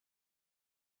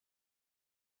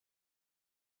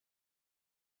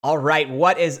All right,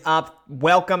 what is up?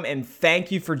 Welcome and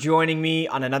thank you for joining me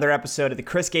on another episode of the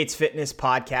Chris Gates Fitness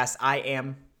Podcast. I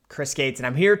am Chris Gates and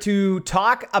I'm here to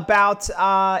talk about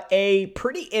a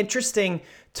pretty interesting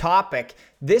topic.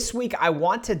 This week, I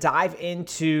want to dive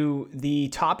into the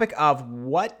topic of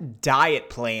what diet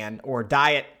plan or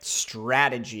diet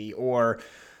strategy or,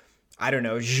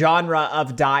 genre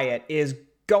of diet is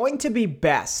going to be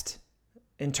best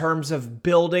in terms of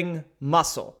building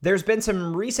muscle. There's been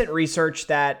some recent research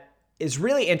that is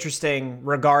really interesting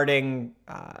regarding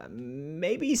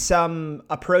maybe some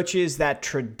approaches that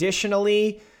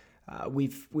traditionally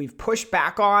we've pushed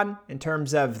back on in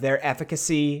terms of their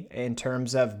efficacy, in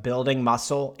terms of building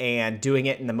muscle and doing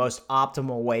it in the most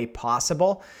optimal way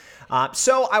possible.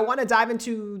 So I want to dive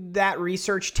into that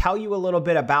research, tell you a little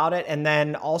bit about it, and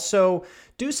then also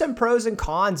do some pros and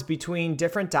cons between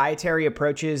different dietary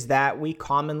approaches that we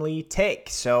commonly take.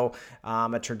 So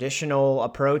a traditional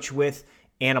approach with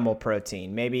animal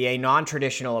protein, maybe a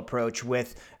non-traditional approach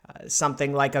with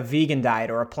something like a vegan diet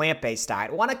or a plant-based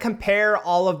diet. I want to compare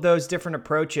all of those different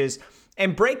approaches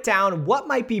and break down what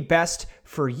might be best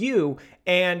for you.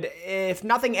 And if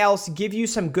nothing else, give you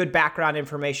some good background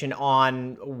information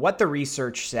on what the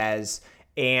research says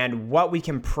and what we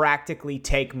can practically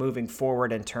take moving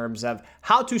forward in terms of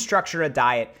how to structure a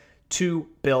diet to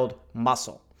build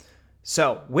muscle.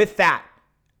 So with that,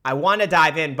 I want to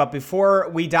dive in, but before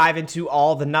we dive into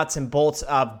all the nuts and bolts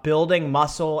of building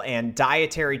muscle and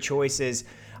dietary choices,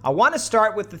 I want to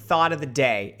start with the thought of the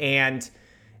day. And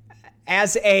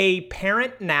as a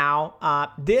parent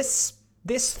now, this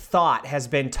thought has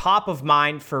been top of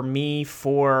mind for me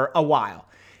for a while.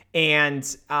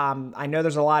 And I know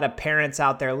there's a lot of parents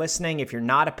out there listening. If you're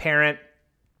not a parent,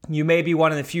 you may be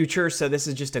one in the future. So this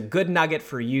is just a good nugget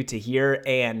for you to hear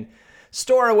and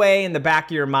store away in the back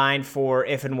of your mind for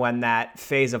if and when that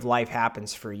phase of life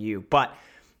happens for you. But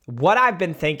what I've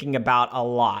been thinking about a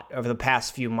lot over the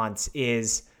past few months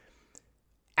is,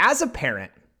 as a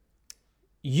parent,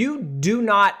 you do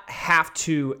not have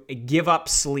to give up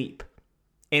sleep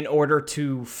in order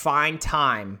to find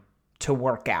time to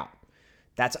work out.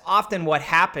 That's often what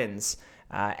happens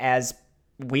as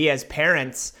we as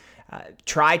parents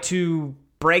try to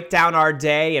break down our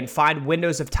day and find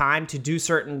windows of time to do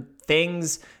certain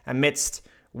things amidst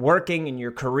working in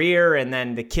your career and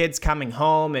then the kids coming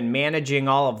home and managing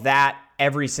all of that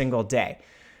every single day.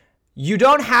 You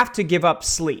don't have to give up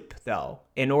sleep, though,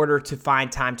 in order to find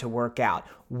time to work out.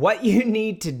 What you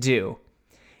need to do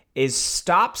is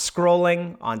stop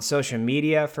scrolling on social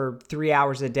media for 3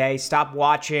 hours a day. Stop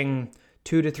watching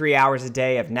 2 to 3 hours a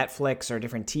day of Netflix or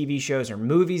different TV shows or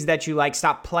movies that you like.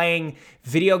 Stop playing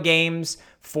video games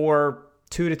for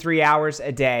 2 to 3 hours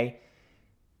a day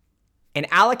and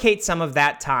allocate some of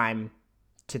that time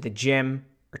to the gym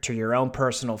or to your own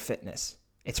personal fitness.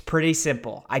 It's pretty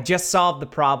simple. I just solved the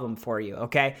problem for you,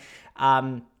 okay?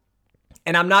 And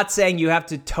I'm not saying you have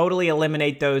to totally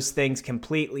eliminate those things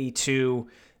completely to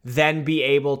then be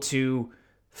able to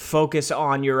focus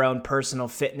on your own personal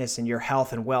fitness and your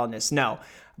health and wellness. No,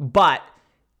 but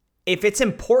if it's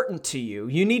important to you,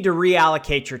 you need to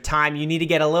reallocate your time. You need to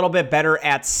get a little bit better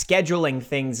at scheduling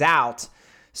things out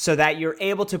so that you're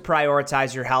able to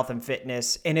prioritize your health and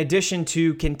fitness in addition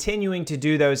to continuing to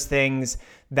do those things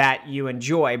that you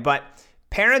enjoy. But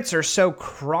parents are so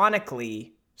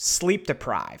chronically sleep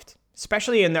deprived,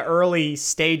 especially in the early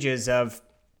stages of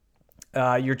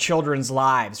your children's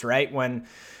lives, right?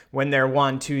 When they're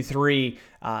 1, 2, 3,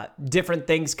 different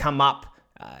things come up,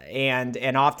 and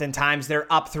oftentimes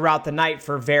they're up throughout the night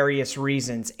for various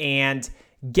reasons. And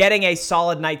getting a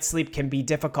solid night's sleep can be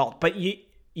difficult, but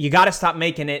you got to stop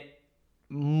making it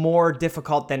more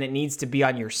difficult than it needs to be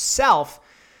on yourself.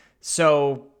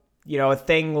 So, a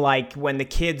thing like when the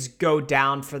kids go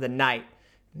down for the night,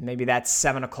 maybe that's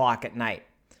 7 o'clock at night,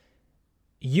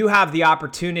 you have the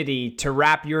opportunity to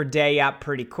wrap your day up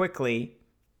pretty quickly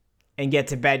and get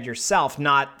to bed yourself,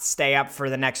 not stay up for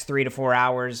the next 3 to 4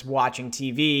 hours watching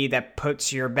TV that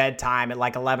puts your bedtime at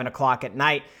like 11 o'clock at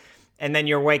night. And then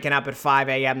you're waking up at 5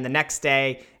 a.m. the next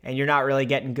day and you're not really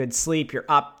getting good sleep. You're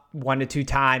up 1 to 2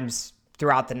 times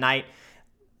throughout the night.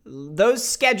 Those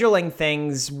scheduling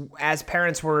things, as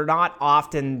parents, we're not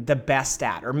often the best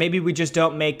at, or maybe we just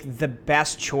don't make the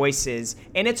best choices.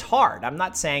 And it's hard. I'm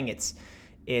not saying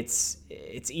it's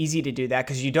easy to do that,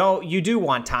 because you do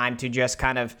want time to just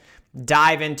kind of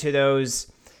dive into those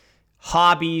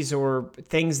hobbies or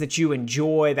things that you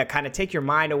enjoy that kind of take your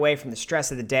mind away from the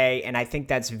stress of the day. And I think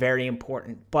that's very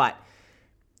important. But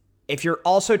if you're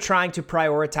also trying to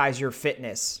prioritize your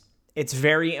fitness, it's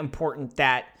very important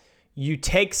that you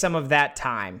take some of that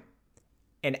time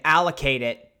and allocate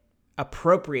it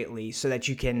appropriately so that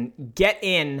you can get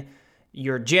in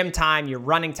your gym time, your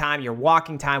running time, your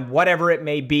walking time, whatever it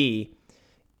may be,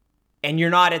 and you're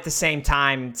not at the same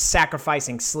time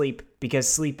sacrificing sleep, because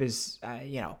sleep is,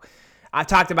 I've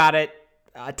talked about it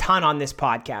a ton on this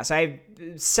podcast. I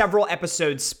have several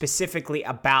episodes specifically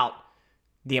about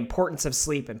the importance of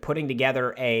sleep and putting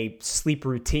together a sleep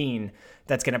routine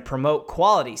that's going to promote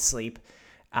quality sleep.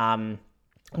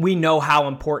 We know how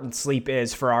important sleep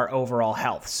is for our overall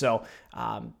health. So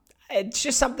it's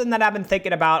just something that I've been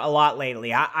thinking about a lot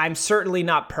lately. I'm certainly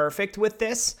not perfect with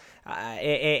this,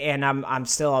 and I'm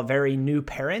still a very new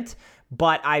parent,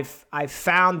 but I've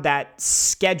found that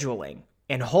scheduling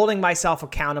and holding myself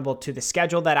accountable to the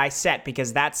schedule that I set,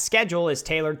 because that schedule is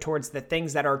tailored towards the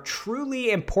things that are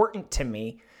truly important to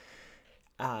me,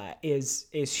 is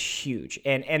huge.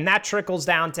 And that trickles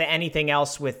down to anything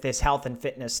else with this health and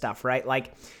fitness stuff, right?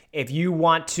 Like if you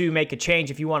want to make a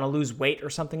change, if you want to lose weight or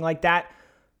something like that,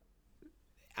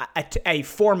 a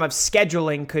form of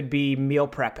scheduling could be meal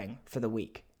prepping for the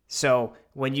week. So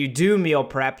when you do meal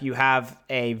prep, you have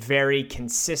a very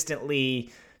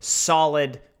consistently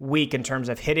solid week in terms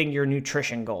of hitting your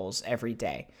nutrition goals every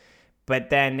day. But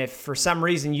then if for some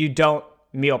reason you don't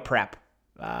meal prep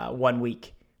 1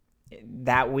 week,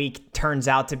 that week turns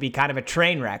out to be kind of a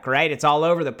train wreck, right? It's all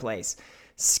over the place.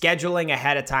 Scheduling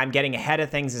ahead of time, getting ahead of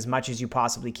things as much as you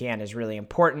possibly can is really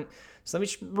important. So let me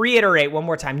just reiterate one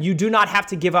more time. You do not have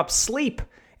to give up sleep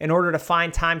in order to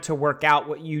find time to work out.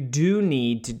 What you do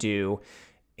need to do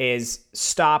is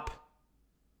stop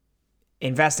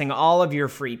investing all of your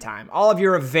free time, all of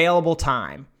your available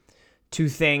time to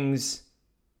things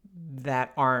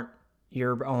that aren't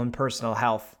your own personal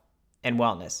health and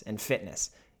wellness and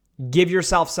fitness. Give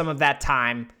yourself some of that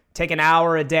time. Take an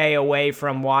hour a day away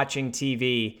from watching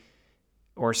TV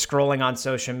or scrolling on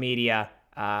social media,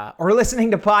 or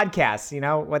listening to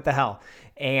podcasts, what the hell,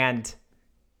 and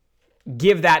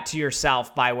give that to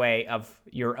yourself by way of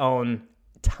your own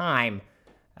time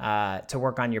to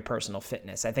work on your personal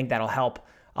fitness. I think that'll help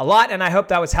a lot, and I hope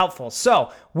that was helpful.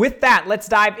 So with that, let's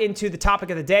dive into the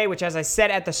topic of the day, which, as I said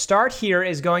at the start here,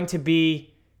 is going to be,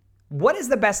 what is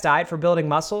the best diet for building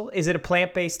muscle? Is it a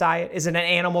plant-based diet? Is it an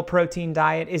animal protein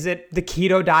diet? Is it the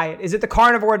keto diet? Is it the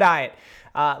carnivore diet?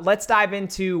 Let's dive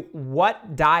into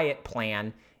what diet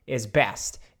plan is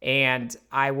best. And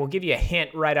I will give you a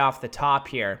hint right off the top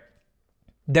here.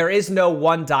 There is no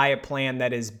one diet plan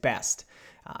that is best.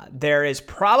 There is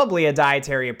probably a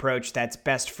dietary approach that's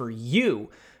best for you,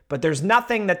 but there's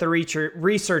nothing that the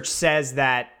research says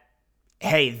that,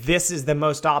 hey, this is the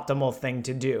most optimal thing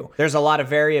to do. There's a lot of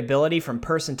variability from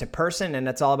person to person, and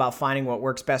it's all about finding what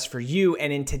works best for you.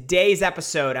 And in today's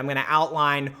episode, I'm going to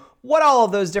outline what all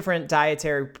of those different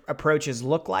dietary approaches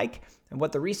look like and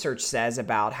what the research says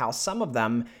about how some of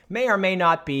them may or may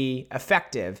not be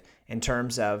effective in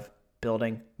terms of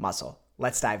building muscle.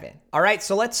 Let's dive in. All right,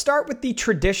 so let's start with the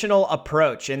traditional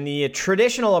approach. And the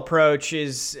traditional approach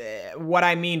is, what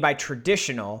I mean by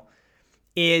traditional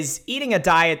is eating a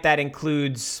diet that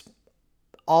includes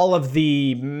all of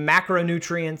the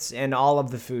macronutrients and all of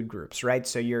the food groups, right?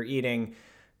 So you're eating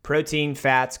protein,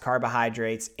 fats,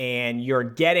 carbohydrates, and you're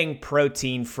getting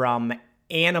protein from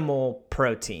animal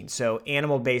protein. So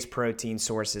animal-based protein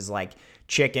sources like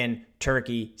chicken,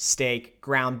 turkey, steak,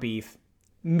 ground beef,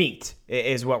 meat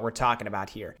is what we're talking about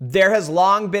here. There has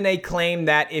long been a claim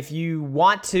that if you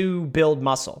want to build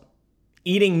muscle,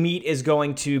 eating meat is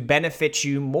going to benefit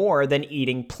you more than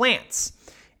eating plants.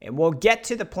 And we'll get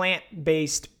to the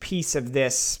plant-based piece of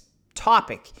this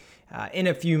topic in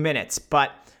a few minutes.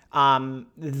 But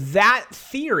that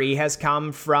theory has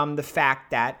come from the fact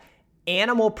that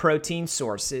animal protein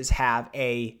sources have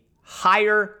a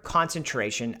higher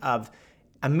concentration of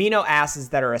amino acids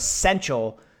that are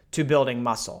essential to building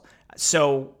muscle.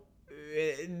 So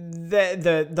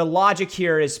the logic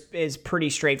here is pretty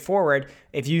straightforward.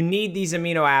 If you need these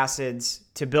amino acids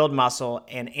to build muscle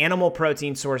and animal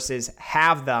protein sources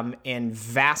have them in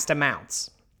vast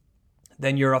amounts,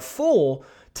 then you're a fool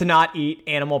to not eat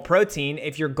animal protein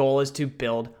if your goal is to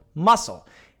build muscle.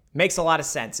 Makes a lot of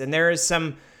sense. And there is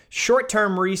some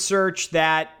short-term research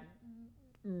that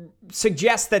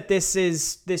suggests that this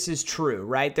is true,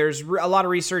 right? There's a lot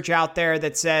of research out there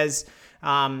that says,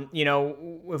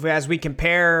 as we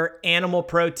compare animal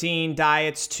protein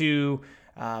diets to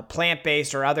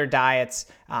plant-based or other diets,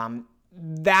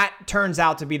 that turns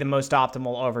out to be the most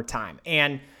optimal over time.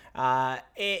 And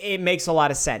it makes a lot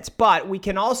of sense. But we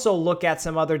can also look at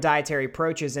some other dietary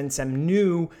approaches and some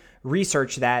new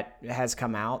research that has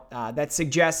come out that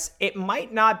suggests it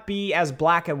might not be as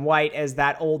black and white as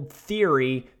that old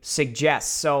theory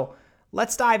suggests. So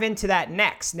Let's dive into that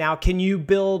next. Now, can you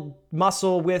build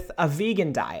muscle with a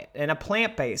vegan diet and a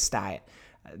plant-based diet?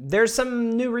 There's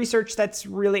some new research that's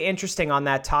really interesting on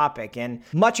that topic, and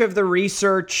much of the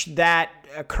research that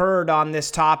occurred on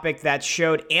this topic that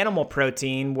showed animal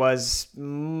protein was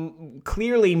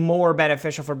clearly more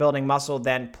beneficial for building muscle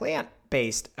than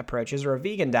plant-based approaches or a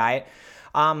vegan diet,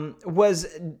 was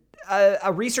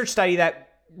a research study that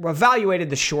evaluated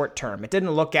the short term. It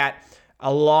didn't look at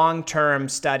a long-term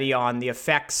study on the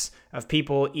effects of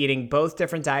people eating both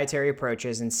different dietary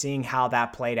approaches and seeing how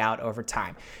that played out over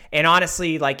time. And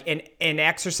honestly, like in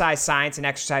exercise science and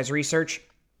exercise research,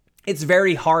 it's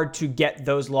very hard to get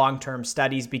those long-term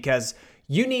studies because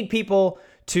you need people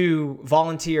to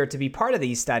volunteer to be part of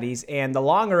these studies. And the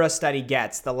longer a study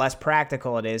gets, the less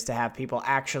practical it is to have people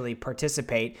actually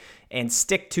participate and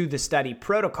stick to the study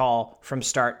protocol from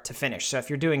start to finish. So if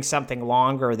you're doing something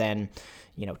longer than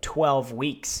 12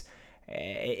 weeks,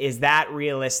 is that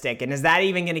realistic? And is that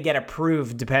even going to get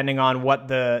approved depending on what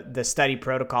the study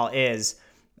protocol is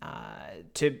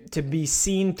to be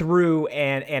seen through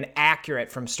and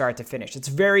accurate from start to finish? It's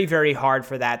very, very hard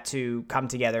for that to come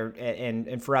together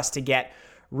and for us to get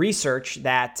research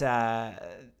that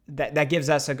gives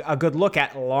us a good look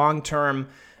at long-term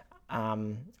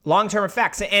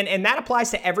effects. And that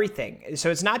applies to everything.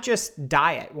 So it's not just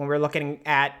diet when we're looking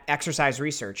at exercise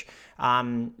research,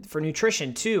 for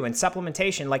nutrition too, and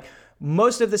supplementation. Like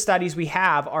most of the studies we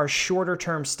have are shorter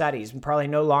term studies, probably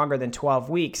no longer than 12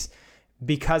 weeks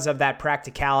because of that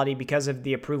practicality, because of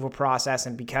the approval process,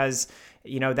 and because,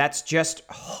 that's just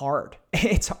hard.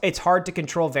 It's hard to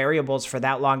control variables for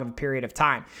that long of a period of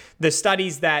time.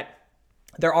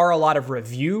 There are a lot of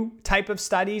review type of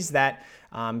studies that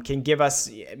can give us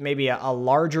maybe a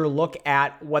larger look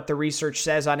at what the research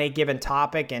says on a given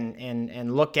topic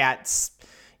and look at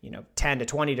 10 to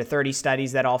 20 to 30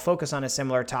 studies that all focus on a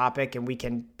similar topic, and we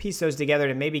can piece those together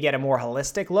to maybe get a more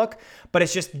holistic look. But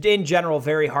it's just in general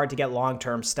very hard to get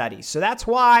long-term studies. So that's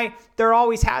why there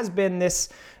always has been this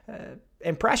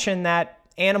impression that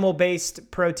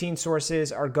animal-based protein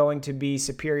sources are going to be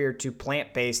superior to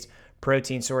plant-based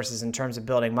protein sources in terms of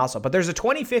building muscle. But there's a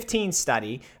 2015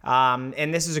 study,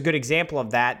 and this is a good example of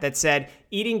that said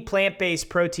eating plant-based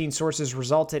protein sources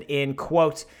resulted in,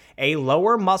 quote, a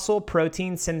lower muscle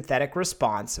protein synthetic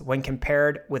response when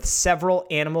compared with several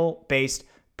animal-based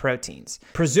proteins.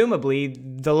 Presumably,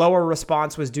 the lower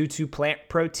response was due to plant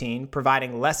protein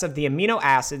providing less of the amino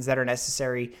acids that are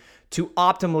necessary to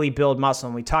optimally build muscle.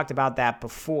 And we talked about that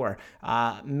before.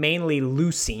 Mainly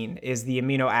leucine is the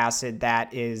amino acid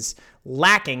that is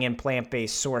lacking in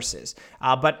plant-based sources.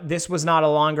 But this was not a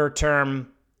longer-term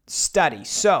study.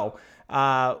 So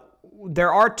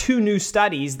there are two new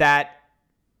studies that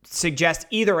suggest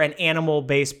either an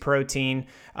animal-based protein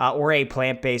or a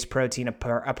plant-based protein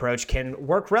approach can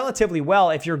work relatively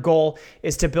well if your goal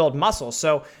is to build muscle.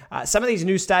 So some of these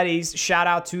new studies, shout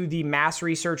out to the Mass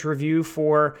Research Review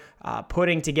for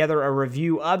putting together a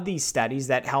review of these studies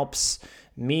that helps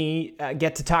me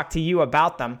get to talk to you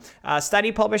about them. A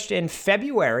study published in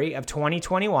February of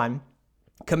 2021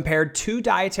 compared two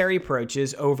dietary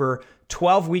approaches over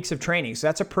 12 weeks of training. So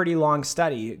that's a pretty long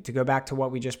study to go back to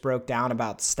what we just broke down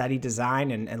about study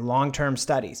design and long-term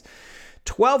studies.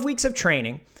 12 weeks of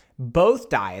training, both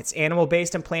diets,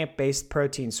 animal-based and plant-based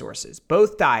protein sources,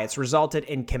 both diets resulted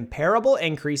in comparable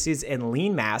increases in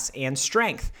lean mass and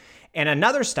strength. And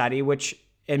another study, which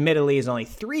admittedly is only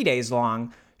 3 days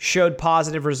long, showed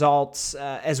positive results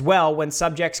as well when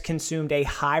subjects consumed a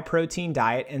high-protein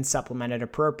diet and supplemented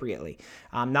appropriately.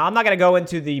 Now, I'm not going to go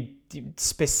into the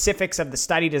specifics of the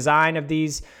study design of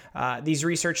these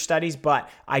research studies, but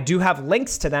I do have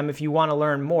links to them if you want to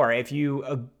learn more. If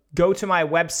you go to my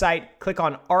website, click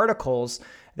on articles,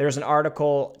 there's an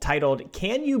article titled,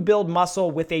 "Can You Build Muscle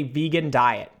with a Vegan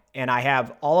Diet?" And I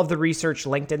have all of the research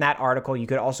linked in that article. You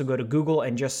could also go to Google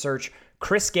and just search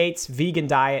Chris Gates vegan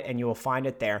diet, and you will find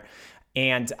it there.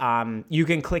 And you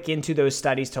can click into those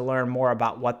studies to learn more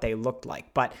about what they looked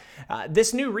like. But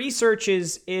this new research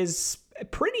is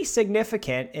pretty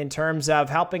significant in terms of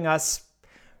helping us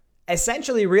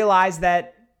essentially realize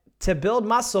that to build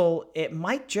muscle, it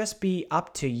might just be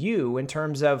up to you in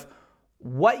terms of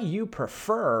what you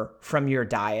prefer from your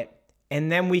diet.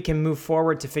 And then we can move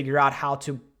forward to figure out how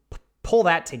to pull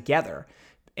that together,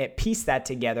 piece that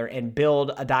together, and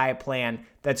build a diet plan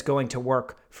that's going to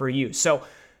work for you. So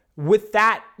with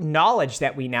that knowledge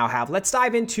that we now have, let's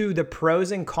dive into the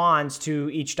pros and cons to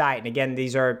each diet. And again,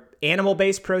 these are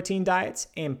animal-based protein diets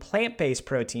and plant-based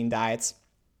protein diets.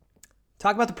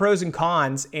 Talk about the pros and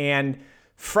cons. And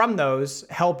from those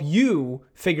help you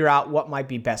figure out what might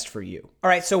be best for you. All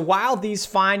right, so while these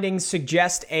findings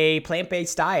suggest a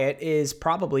plant-based diet is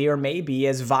probably or maybe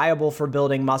as viable for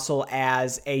building muscle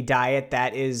as a diet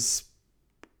that is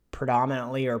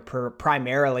predominantly or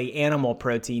primarily animal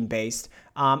protein based,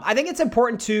 I think it's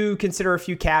important to consider a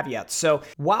few caveats. So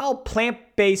while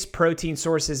plant-based protein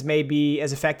sources may be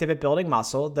as effective at building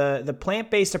muscle, the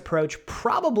plant-based approach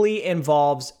probably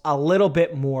involves a little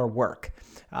bit more work.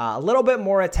 A little bit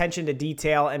more attention to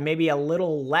detail and maybe a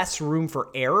little less room for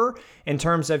error in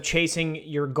terms of chasing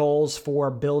your goals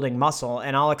for building muscle.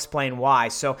 And I'll explain why.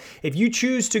 So if you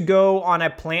choose to go on a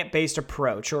plant-based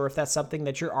approach, or if that's something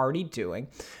that you're already doing,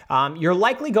 you're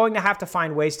likely going to have to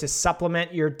find ways to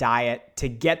supplement your diet to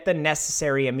get the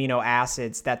necessary amino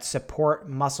acids that support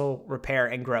muscle repair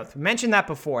and growth. I mentioned that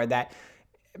before, that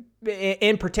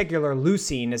in particular,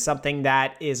 leucine is something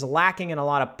that is lacking in a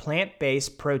lot of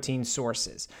plant-based protein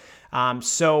sources.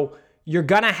 So you're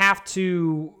going to have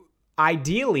to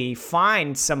ideally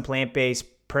find some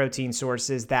plant-based protein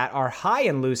sources that are high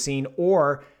in leucine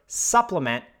or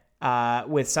supplement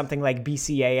with something like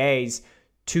BCAAs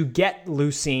to get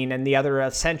leucine and the other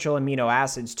essential amino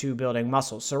acids to building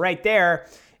muscle. So right there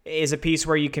is a piece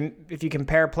where you can, if you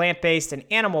compare plant-based and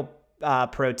animal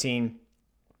protein,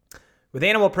 with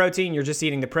animal protein, you're just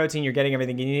eating the protein, you're getting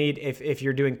everything you need. If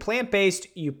you're doing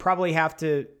plant-based, you probably have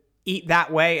to eat that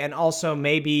way and also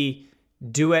maybe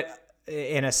do it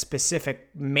in a specific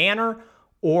manner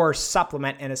or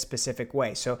supplement in a specific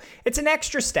way. So it's an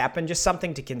extra step and just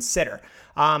something to consider.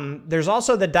 There's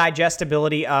also the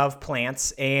digestibility of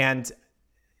plants, and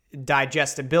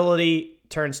digestibility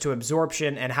turns to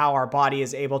absorption and how our body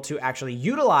is able to actually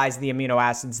utilize the amino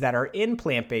acids that are in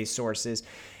plant-based sources.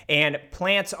 And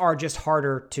plants are just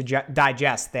harder to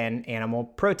digest than animal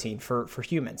protein for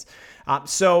humans.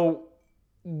 So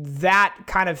that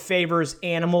kind of favors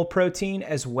animal protein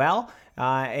as well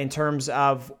in terms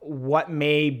of what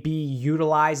may be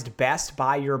utilized best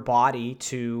by your body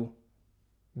to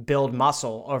build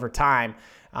muscle over time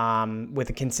with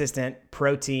a consistent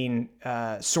protein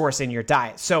source in your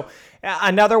diet. So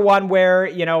another one where,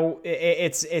 you know,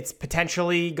 it's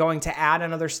potentially going to add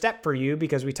another step for you,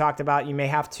 because we talked about you may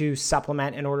have to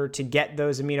supplement in order to get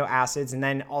those amino acids, and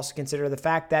then also consider the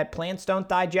fact that plants don't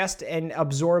digest and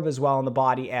absorb as well in the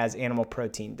body as animal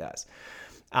protein does.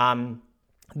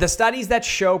 The studies that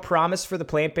show promise for the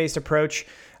plant-based approach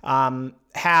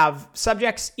have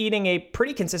subjects eating a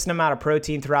pretty consistent amount of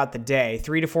protein throughout the day,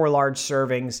 3 to 4 large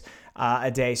servings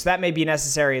a day. So that may be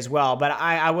necessary as well. But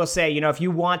I will say, you know, if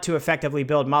you want to effectively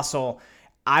build muscle,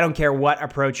 I don't care what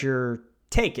approach you're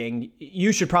taking,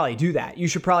 you should probably do that. You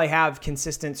should probably have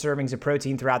consistent servings of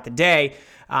protein throughout the day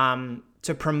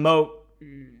to promote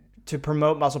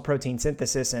muscle protein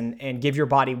synthesis and give your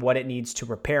body what it needs to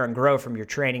repair and grow from your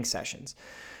training sessions.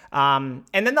 And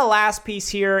then the last piece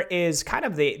here is kind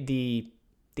of the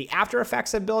after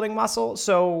effects of building muscle.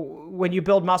 So when you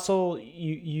build muscle,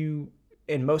 you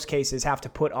in most cases have to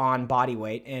put on body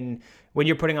weight. And when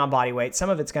you're putting on body weight, some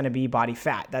of it's going to be body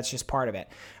fat. That's just part of it.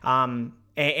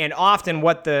 And often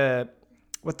what the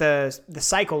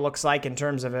cycle looks like in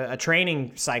terms of a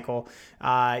training cycle,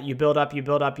 you build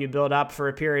up for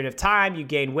a period of time, you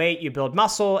gain weight, you build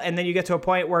muscle, and then you get to a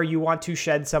point where you want to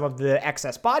shed some of the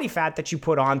excess body fat that you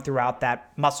put on throughout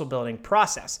that muscle building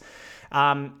process.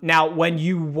 Now, when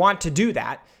you want to do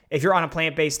that, if you're on a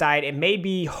plant-based diet, it may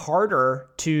be harder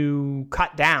to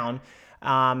cut down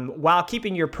while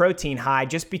keeping your protein high,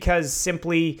 just because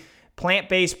simply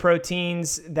plant-based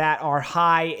proteins that are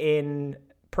high in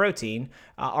protein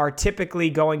are typically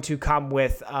going to come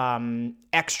with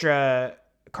extra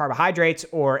carbohydrates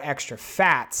or extra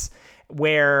fats,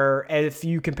 where if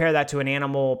you compare that to an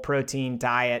animal protein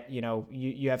diet, you know,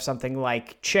 you have something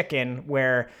like chicken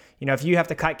where, you know, if you have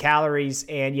to cut calories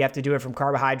and you have to do it from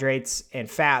carbohydrates and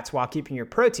fats while keeping your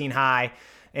protein high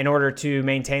in order to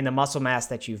maintain the muscle mass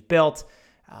that you've built,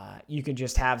 you could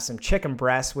just have some chicken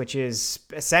breast, which is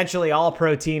essentially all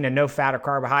protein and no fat or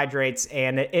carbohydrates,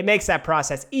 and it makes that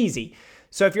process easy.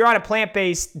 So if you're on a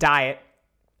plant-based diet,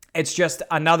 it's just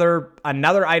another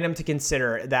item to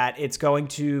consider, that it's going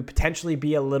to potentially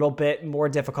be a little bit more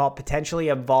difficult, potentially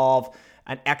involve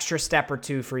an extra step or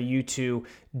two for you to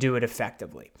do it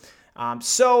effectively.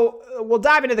 So we'll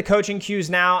dive into the coaching cues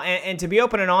now. And to be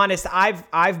open and honest,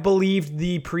 I've believed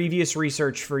the previous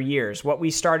research for years. What we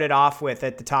started off with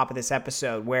at the top of this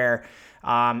episode, where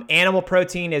animal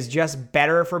protein is just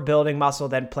better for building muscle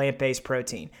than plant-based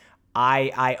protein.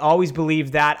 I always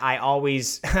believed that. I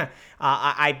always,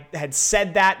 I had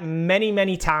said that many,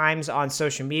 many times on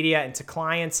social media and to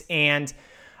clients, and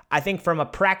I think from a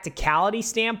practicality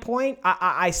standpoint,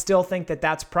 I still think that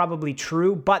that's probably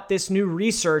true, but this new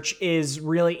research is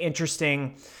really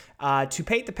interesting to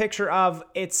paint the picture of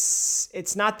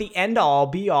it's not the end-all,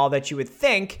 be-all that you would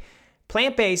think.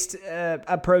 Plant-based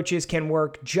approaches can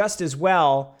work just as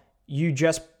well. You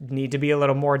just need to be a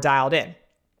little more dialed in.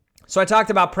 So I talked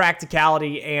about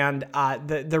practicality, and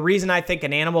the reason I think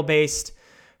an animal-based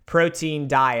protein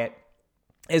diet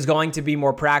is going to be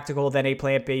more practical than a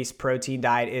plant-based protein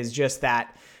diet is just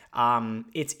that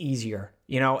it's easier,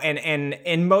 and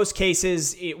in most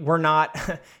cases, we're not,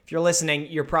 if you're listening,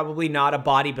 you're probably not a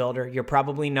bodybuilder. You're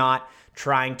probably not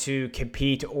trying to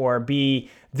compete or be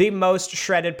the most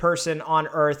shredded person on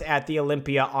earth at the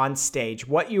Olympia on stage.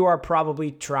 What you are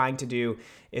probably trying to do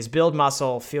is build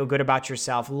muscle, feel good about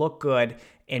yourself, look good,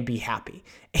 and be happy.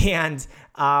 And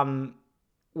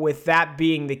with that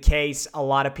being the case, a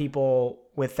lot of people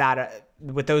with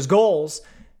those goals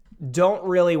don't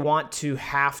really want to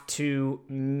have to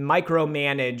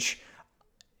micromanage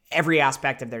every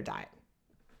aspect of their diet.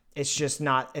 It's just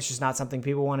not something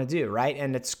people want to do, right?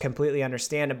 And it's completely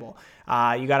understandable.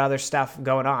 You got other stuff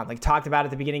going on. Like talked about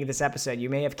at the beginning of this episode, you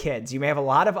may have kids. You may have a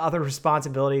lot of other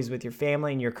responsibilities with your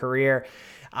family and your career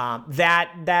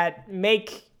that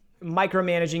make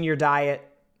micromanaging your diet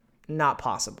not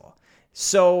possible.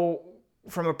 So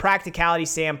from a practicality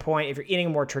standpoint, if you're eating a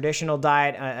more traditional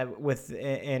diet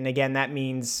and again, that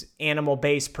means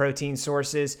animal-based protein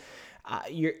sources,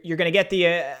 you're going to get the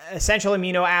essential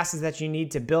amino acids that you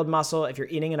need to build muscle. If you're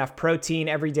eating enough protein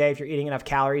every day, if you're eating enough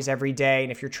calories every day,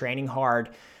 and if you're training hard,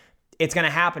 it's going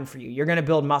to happen for you. You're going to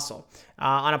build muscle.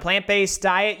 On a plant-based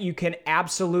diet, you can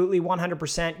absolutely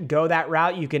 100% go that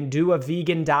route. You can do a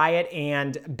vegan diet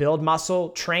and build muscle,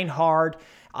 train hard,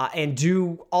 and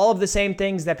do all of the same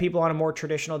things that people on a more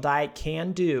traditional diet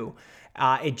can do.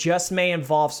 It just may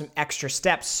involve some extra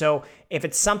steps. So if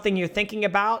it's something you're thinking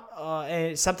about,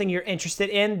 and something you're interested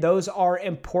in, those are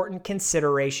important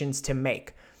considerations to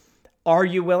make. Are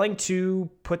you willing to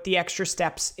put the extra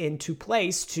steps into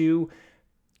place to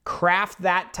craft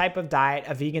that type of diet,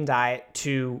 a vegan diet,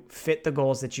 to fit the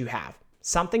goals that you have?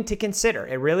 Something to consider.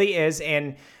 It really is.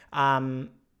 And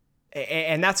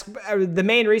that's the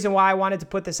main reason why I wanted to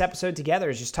put this episode together,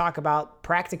 is just talk about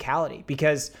practicality,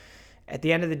 because at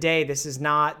the end of the day, this is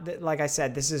not, like I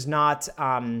said, this is not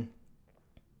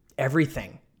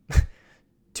everything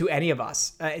to any of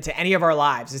us, to any of our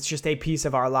lives. It's just a piece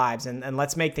of our lives, and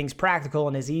let's make things practical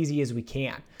and as easy as we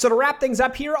can. So to wrap things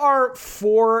up, here are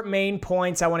 4 main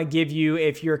points I want to give you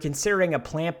if you're considering a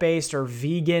plant-based or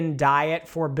vegan diet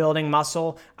for building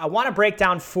muscle. I want to break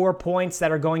down 4 points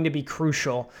that are going to be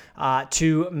crucial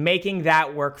to making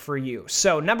that work for you.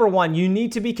 So number 1, you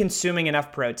need to be consuming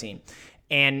enough protein,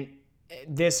 and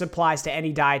this applies to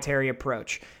any dietary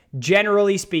approach.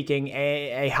 Generally speaking,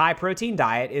 a high protein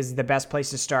diet is the best place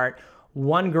to start.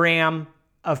 1 gram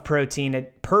of protein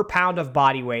per pound of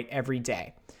body weight every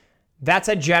day. That's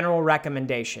a general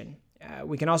recommendation.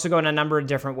 We can also go in a number of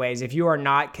different ways. If you are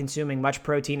not consuming much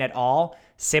protein at all,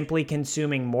 simply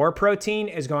consuming more protein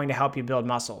is going to help you build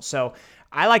muscle. So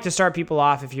I like to start people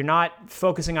off, if you're not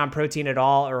focusing on protein at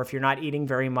all, or if you're not eating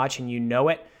very much and you know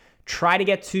it, try to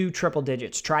get to triple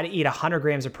digits. Try to eat 100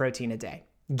 grams of protein a day.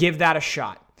 Give that a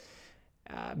shot.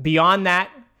 Beyond that,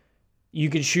 you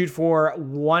can shoot for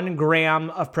 1 gram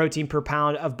of protein per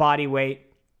pound of body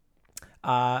weight.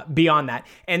 Beyond that.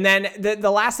 And then the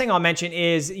last thing I'll mention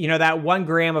is, that 1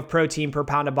 gram of protein per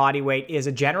pound of body weight is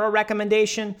a general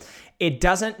recommendation. It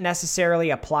doesn't necessarily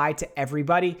apply to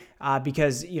everybody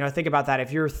because, think about that.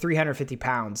 If you're 350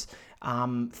 pounds,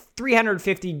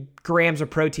 350 grams of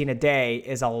protein a day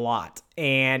is a lot,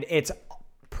 and it's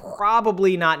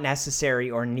probably not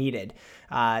necessary or needed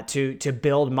to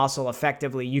build muscle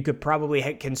effectively. You could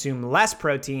probably consume less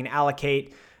protein,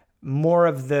 allocate more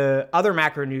of the other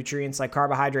macronutrients like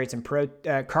carbohydrates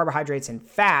and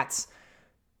fats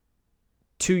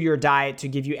to your diet to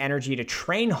give you energy to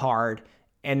train hard,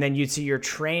 and then you'd see your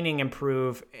training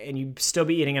improve, and you'd still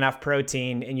be eating enough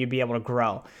protein, and you'd be able to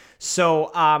grow.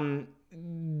 So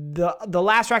the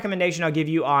last recommendation I'll give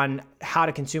you on how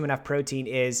to consume enough protein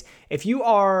is, if you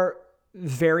are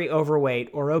very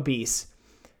overweight or obese,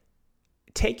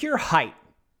 take your height,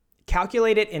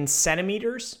 calculate it in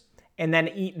centimeters, and then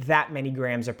eat that many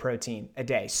grams of protein a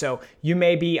day. So you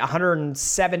may be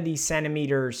 170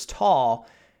 centimeters tall,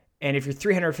 and if you're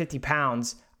 350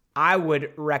 pounds, I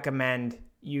would recommend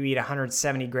you eat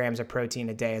 170 grams of protein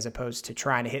a day as opposed to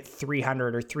trying to hit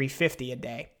 300 or 350 a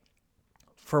day.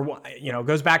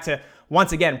 goes back to,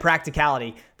 once again,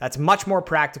 practicality. That's much more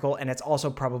practical, and it's also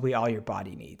probably all your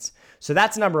body needs. So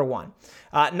that's number one.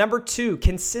 Number two,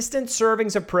 consistent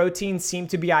servings of protein seem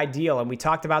to be ideal, and we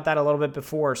talked about that a little bit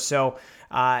before. So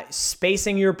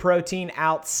spacing your protein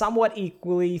out somewhat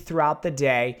equally throughout the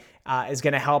day is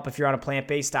going to help if you're on a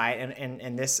plant-based diet,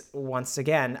 and this, once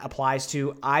again, applies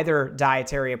to either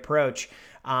dietary approach.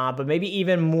 But maybe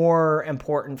even more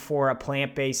important for a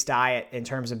plant-based diet in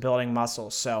terms of building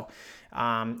muscles. So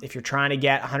if you're trying to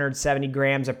get 170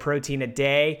 grams of protein a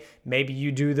day, maybe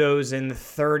you do those in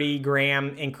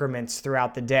 30-gram increments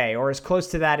throughout the day, or as close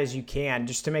to that as you can,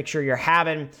 just to make sure you're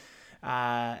having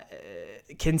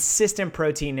consistent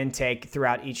protein intake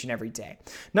throughout each and every day.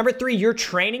 Number three, your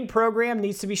training program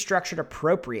needs to be structured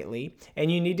appropriately, and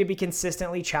you need to be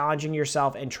consistently challenging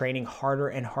yourself and training harder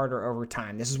and harder over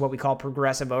time. This is what we call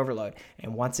progressive overload.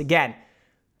 And once again,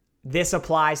 this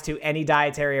applies to any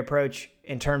dietary approach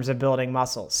in terms of building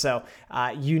muscles. So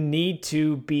you need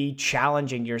to be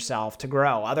challenging yourself to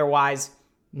grow. Otherwise,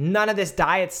 none of this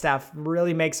diet stuff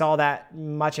really makes all that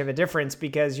much of a difference,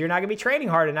 because you're not going to be training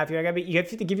hard enough. You have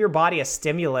to give your body a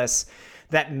stimulus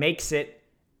that makes it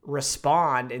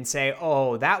respond and say,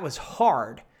 oh, that was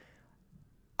hard.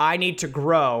 I need to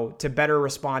grow to better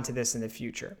respond to this in the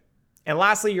future. And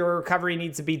lastly, your recovery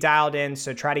needs to be dialed in.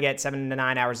 So try to get 7 to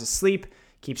 9 hours of sleep,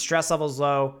 keep stress levels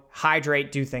low,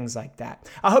 hydrate, do things like that.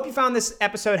 I hope you found this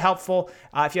episode helpful.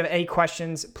 If you have any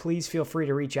questions, please feel free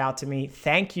to reach out to me.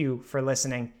 Thank you for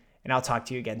listening, and I'll talk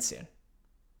to you again soon.